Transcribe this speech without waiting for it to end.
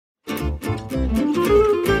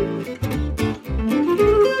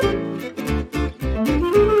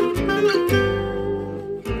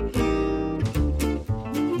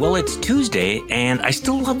Tuesday, and I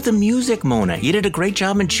still love the music, Mona. You did a great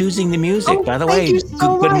job in choosing the music. By the way, thank you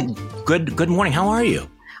so much. Good morning. How are you?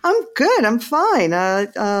 I'm good. I'm fine.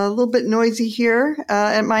 A little bit noisy here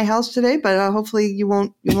at my house today, but hopefully you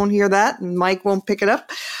won't hear that, and Mike won't pick it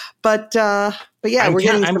up. But yeah, we're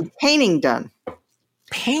getting some painting done.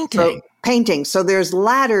 Painting. So there's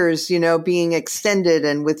ladders, being extended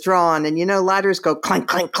and withdrawn, and ladders go clank,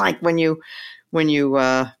 clank, clank when you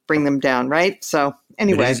bring them down, right? So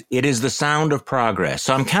anyway, it is the sound of progress.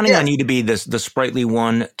 So I'm counting on you to be the sprightly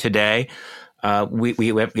one today. We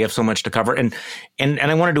have so much to cover, and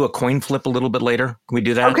I want to do a coin flip a little bit later. Can we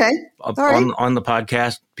do that? Okay. All right. On the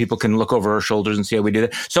podcast, people can look over our shoulders and see how we do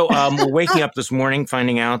that. So we're waking up this morning,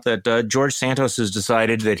 finding out that George Santos has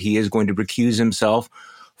decided that he is going to recuse himself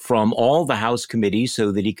from all the House committees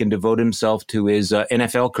so that he can devote himself to his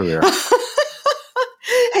NFL career.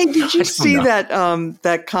 Hey, did you see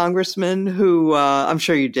that congressman who I'm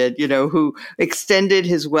sure you did, who extended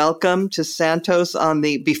his welcome to Santos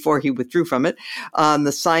before he withdrew from it on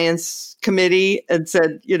the science committee and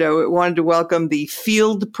said, it wanted to welcome the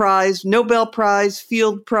Field Prize, Nobel Prize,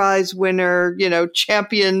 Field Prize winner,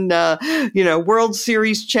 champion, World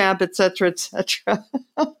Series champ, et cetera, et cetera.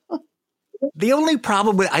 The only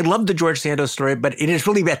problem with, I love the George Santos story, but it is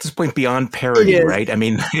really at this point beyond parody, right? I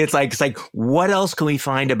mean, it's like, what else can we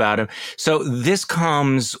find about him? So this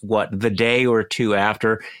comes, the day or two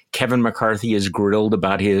after Kevin McCarthy is grilled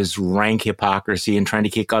about his rank hypocrisy and trying to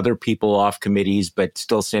kick other people off committees, but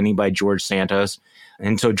still standing by George Santos.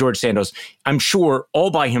 And so George Santos, I'm sure all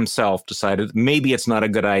by himself decided maybe it's not a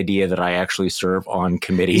good idea that I actually serve on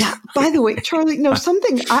committees. Yeah. By the way, Charlie,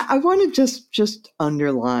 something I want to just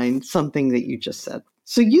underline something that you just said.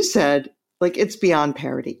 So you said it's beyond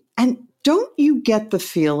parody. And don't you get the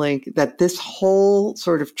feeling that this whole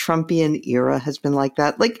sort of Trumpian era has been like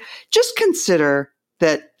that? Just consider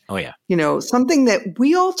that. Oh, yeah. Something that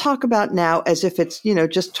we all talk about now as if it's,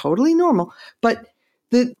 just totally normal. But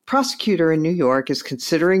the prosecutor in New York is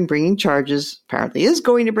considering apparently is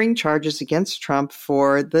going to bring charges against Trump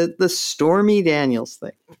for the Stormy Daniels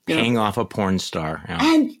thing. Paying off a porn star. Yeah.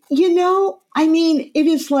 And, it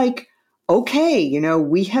is okay,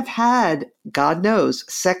 we have had, God knows,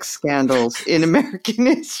 sex scandals in American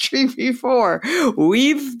history before.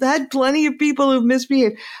 We've had plenty of people who've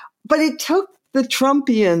misbehaved. But it took the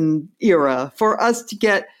Trumpian era for us to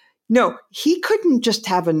get, no, he couldn't just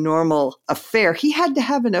have a normal affair. He had to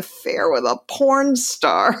have an affair with a porn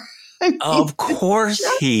star. Of course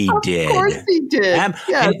he did. Of course he did.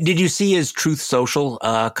 Yes. And did you see his Truth Social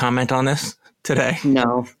comment on this today?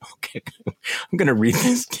 No. Okay. I'm going to read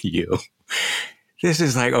this to you. This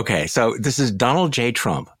is so this is Donald J.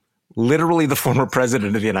 Trump, literally the former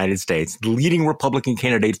president of the United States, the leading Republican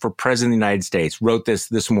candidate for president of the United States, wrote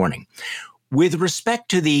this morning. With respect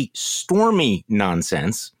to the Stormy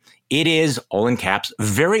nonsense, it is, all in caps,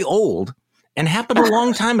 very old and happened a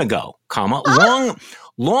long time ago,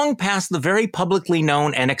 long past the very publicly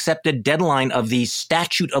known and accepted deadline of the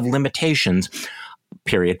statute of limitations,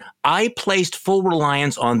 period. I placed full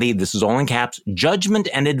reliance on this is all in caps, judgment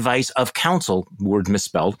and advice of counsel, word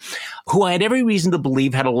misspelled, who I had every reason to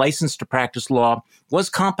believe had a license to practice law, was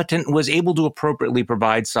competent, and was able to appropriately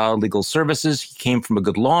provide solid legal services. He came from a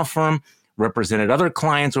good law firm, represented other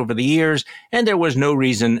clients over the years, and there was no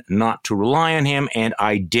reason not to rely on him, and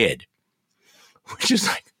I did. Which is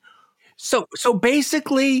so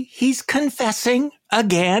basically he's confessing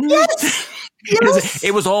again. Yes. Yes.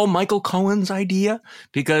 It was all Michael Cohen's idea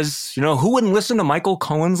because, who wouldn't listen to Michael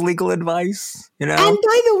Cohen's legal advice, And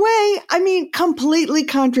by the way, completely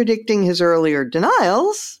contradicting his earlier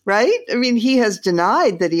denials, right? He has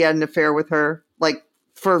denied that he had an affair with her,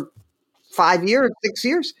 for 5 years, 6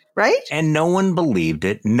 years, right? And no one believed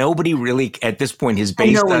it. Nobody really, at this point, his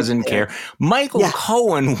base doesn't care. Michael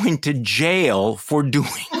Cohen went to jail for doing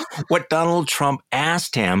what Donald Trump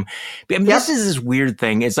asked him. This is this weird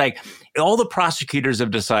thing. It's all the prosecutors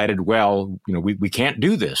have decided, we can't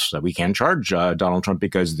do this. We can't charge Donald Trump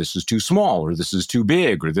because this is too small or this is too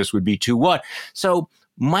big or this would be too what. So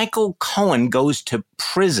Michael Cohen goes to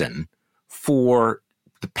prison for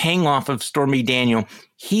the paying off of Stormy Daniel.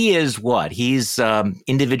 He is what? He's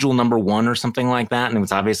individual number one or something like that. And it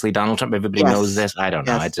was obviously Donald Trump. Everybody knows this. I don't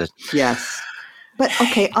know. Yes. But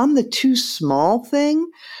okay, on the too small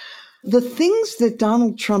thing, the things that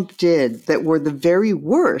Donald Trump did that were the very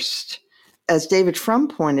worst, as David Frum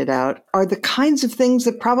pointed out, are the kinds of things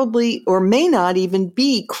that probably or may not even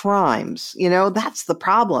be crimes. That's the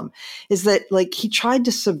problem, is that he tried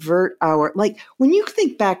to subvert when you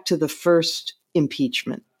think back to the first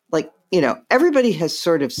impeachment, everybody has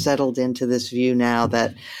sort of settled into this view now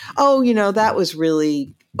that, that was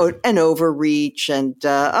really an overreach. And,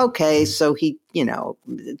 okay, so he,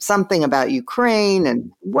 something about Ukraine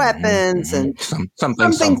and weapons and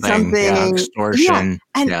something. Yeah, extortion.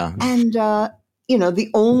 Yeah. And the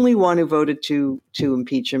only one who voted to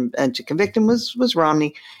impeach him and to convict him was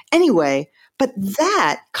Romney. Anyway, but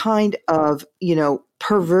that kind of,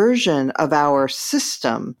 perversion of our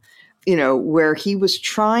system, where he was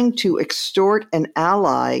trying to extort an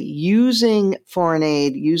ally using foreign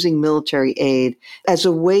aid, using military aid as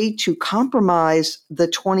a way to compromise the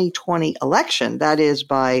 2020 election. That is,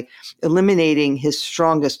 by eliminating his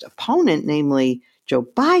strongest opponent, namely Joe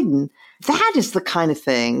Biden. That is the kind of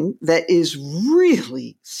thing that is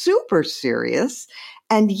really super serious.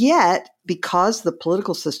 And yet, because the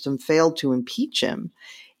political system failed to impeach him,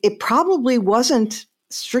 it probably wasn't,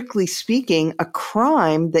 strictly speaking, a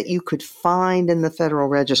crime that you could find in the Federal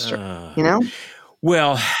Register,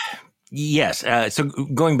 Well, yes. So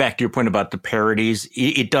going back to your point about the parodies,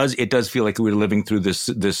 it does feel like we're living through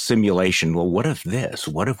this simulation. Well, what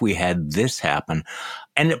if we had this happen?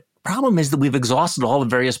 And the problem is that we've exhausted all the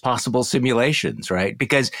various possible simulations, right?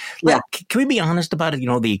 Because can we be honest about it?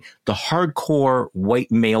 The hardcore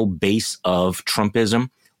white male base of Trumpism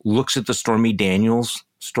looks at the Stormy Daniels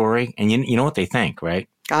story, and you know what they think, right?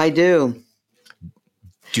 I do.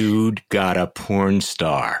 Dude got a porn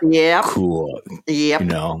star. Yeah. Cool. Yep.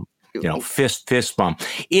 Fist bump.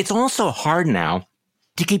 It's also hard now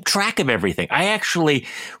to keep track of everything. I actually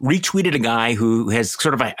retweeted a guy who has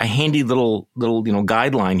sort of a handy little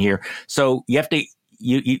guideline here. So you have to.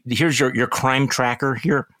 Here's your crime tracker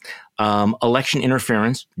here. Election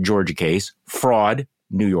interference, Georgia case. Fraud,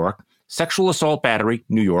 New York. Sexual assault battery,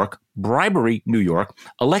 New York. Bribery, New York.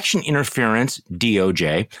 Election interference,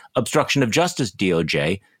 DOJ. Obstruction of justice,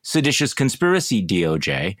 DOJ. Seditious conspiracy,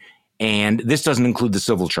 DOJ. And this doesn't include the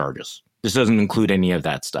civil charges. This doesn't include any of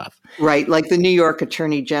that stuff. Right, like the New York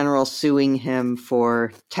Attorney General suing him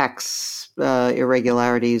for tax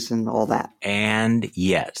irregularities and all that. And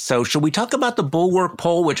yet. So should we talk about the Bulwark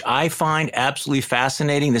poll, which I find absolutely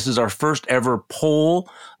fascinating? This is our first ever poll.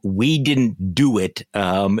 We didn't do it.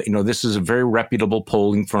 This is a very reputable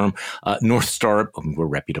polling firm, North Star. We're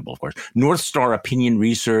reputable, of course. North Star Opinion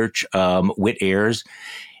Research, Whit Ayers.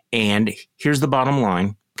 And here's the bottom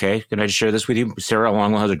line. Okay, can I just share this with you? Sarah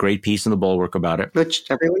Longwell has a great piece in the Bulwark about it. Which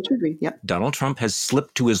everyone should read, yeah. Donald Trump has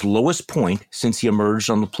slipped to his lowest point since he emerged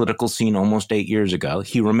on the political scene almost 8 years ago.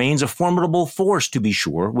 He remains a formidable force, to be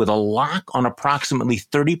sure, with a lock on approximately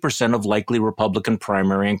 30% of likely Republican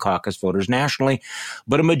primary and caucus voters nationally.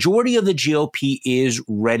 But a majority of the GOP is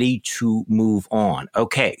ready to move on.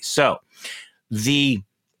 Okay, so the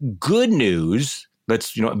good news,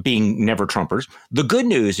 being never Trumpers, the good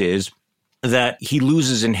news is that he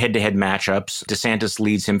loses in head-to-head matchups. DeSantis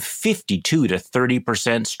leads him 52 to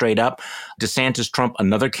 30% straight up. DeSantis, Trump,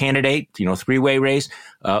 another candidate, three-way race.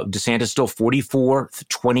 DeSantis still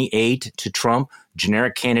 44-28 to Trump.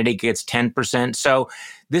 Generic candidate gets 10%. So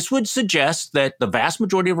this would suggest that the vast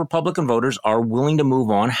majority of Republican voters are willing to move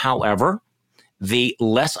on. However, the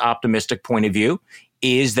less optimistic point of view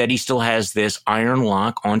is that he still has this iron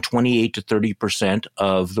lock on 28 to 30%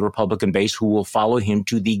 of the Republican base who will follow him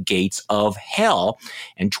to the gates of hell.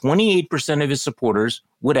 And 28% of his supporters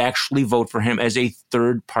would actually vote for him as a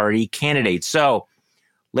third-party candidate. So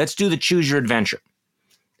let's do the choose your adventure.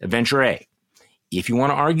 Adventure A. If you want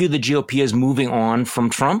to argue the GOP is moving on from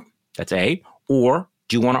Trump, that's A. Or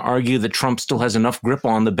do you want to argue that Trump still has enough grip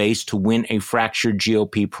on the base to win a fractured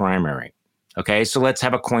GOP primary? Okay, so let's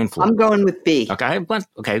have a coin flip. I'm going with B.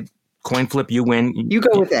 Okay, coin flip, you win. You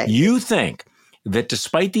go with A. You think that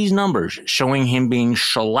despite these numbers showing him being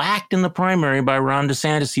shellacked in the primary by Ron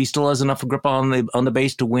DeSantis, he still has enough grip on the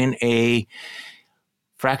base to win a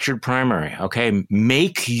fractured primary. Okay,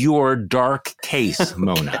 make your dark case,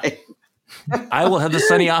 Mona. Okay. I will have the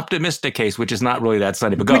sunny optimistic case, which is not really that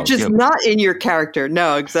sunny, but go. Which is not in your character.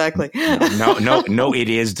 No, exactly. No, it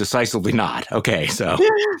is decisively not. Okay, so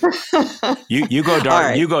you go dark.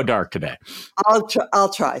 Right. You go dark today. I'll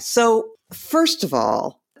try. So first of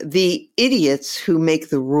all, the idiots who make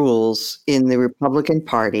the rules in the Republican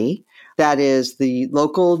Party, that is the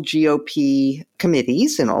local GOP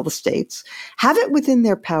committees in all the states, have it within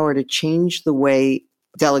their power to change the way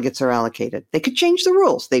delegates are allocated. They could change the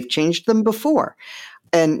rules. They've changed them before.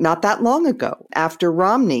 And not that long ago, after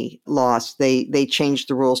Romney lost, they changed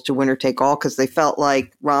the rules to winner take all because they felt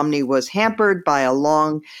like Romney was hampered by a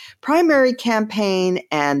long primary campaign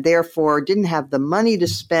and therefore didn't have the money to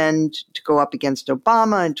spend to go up against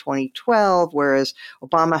Obama in 2012, whereas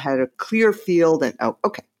Obama had a clear field. And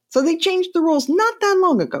okay. So they changed the rules not that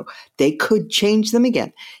long ago. They could change them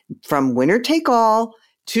again from winner take all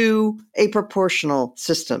to a proportional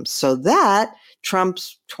system so that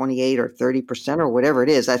Trump's 28 or 30% or whatever it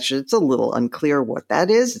is, actually, it's a little unclear what that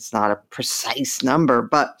is. It's not a precise number,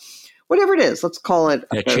 but whatever it is, let's call it.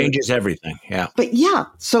 It changes everything. Yeah. But yeah,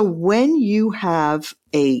 so when you have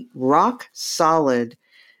a rock solid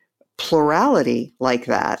plurality like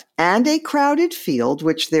that and a crowded field,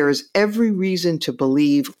 which there is every reason to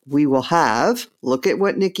believe we will have. Look at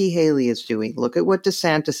what Nikki Haley is doing. Look at what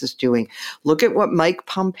DeSantis is doing. Look at what Mike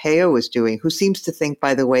Pompeo is doing, who seems to think,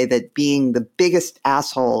 by the way, that being the biggest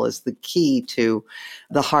asshole is the key to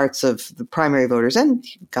the hearts of the primary voters. And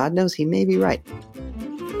God knows he may be right.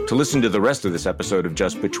 To listen to the rest of this episode of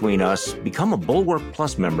Just Between Us, become a Bulwark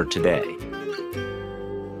Plus member today.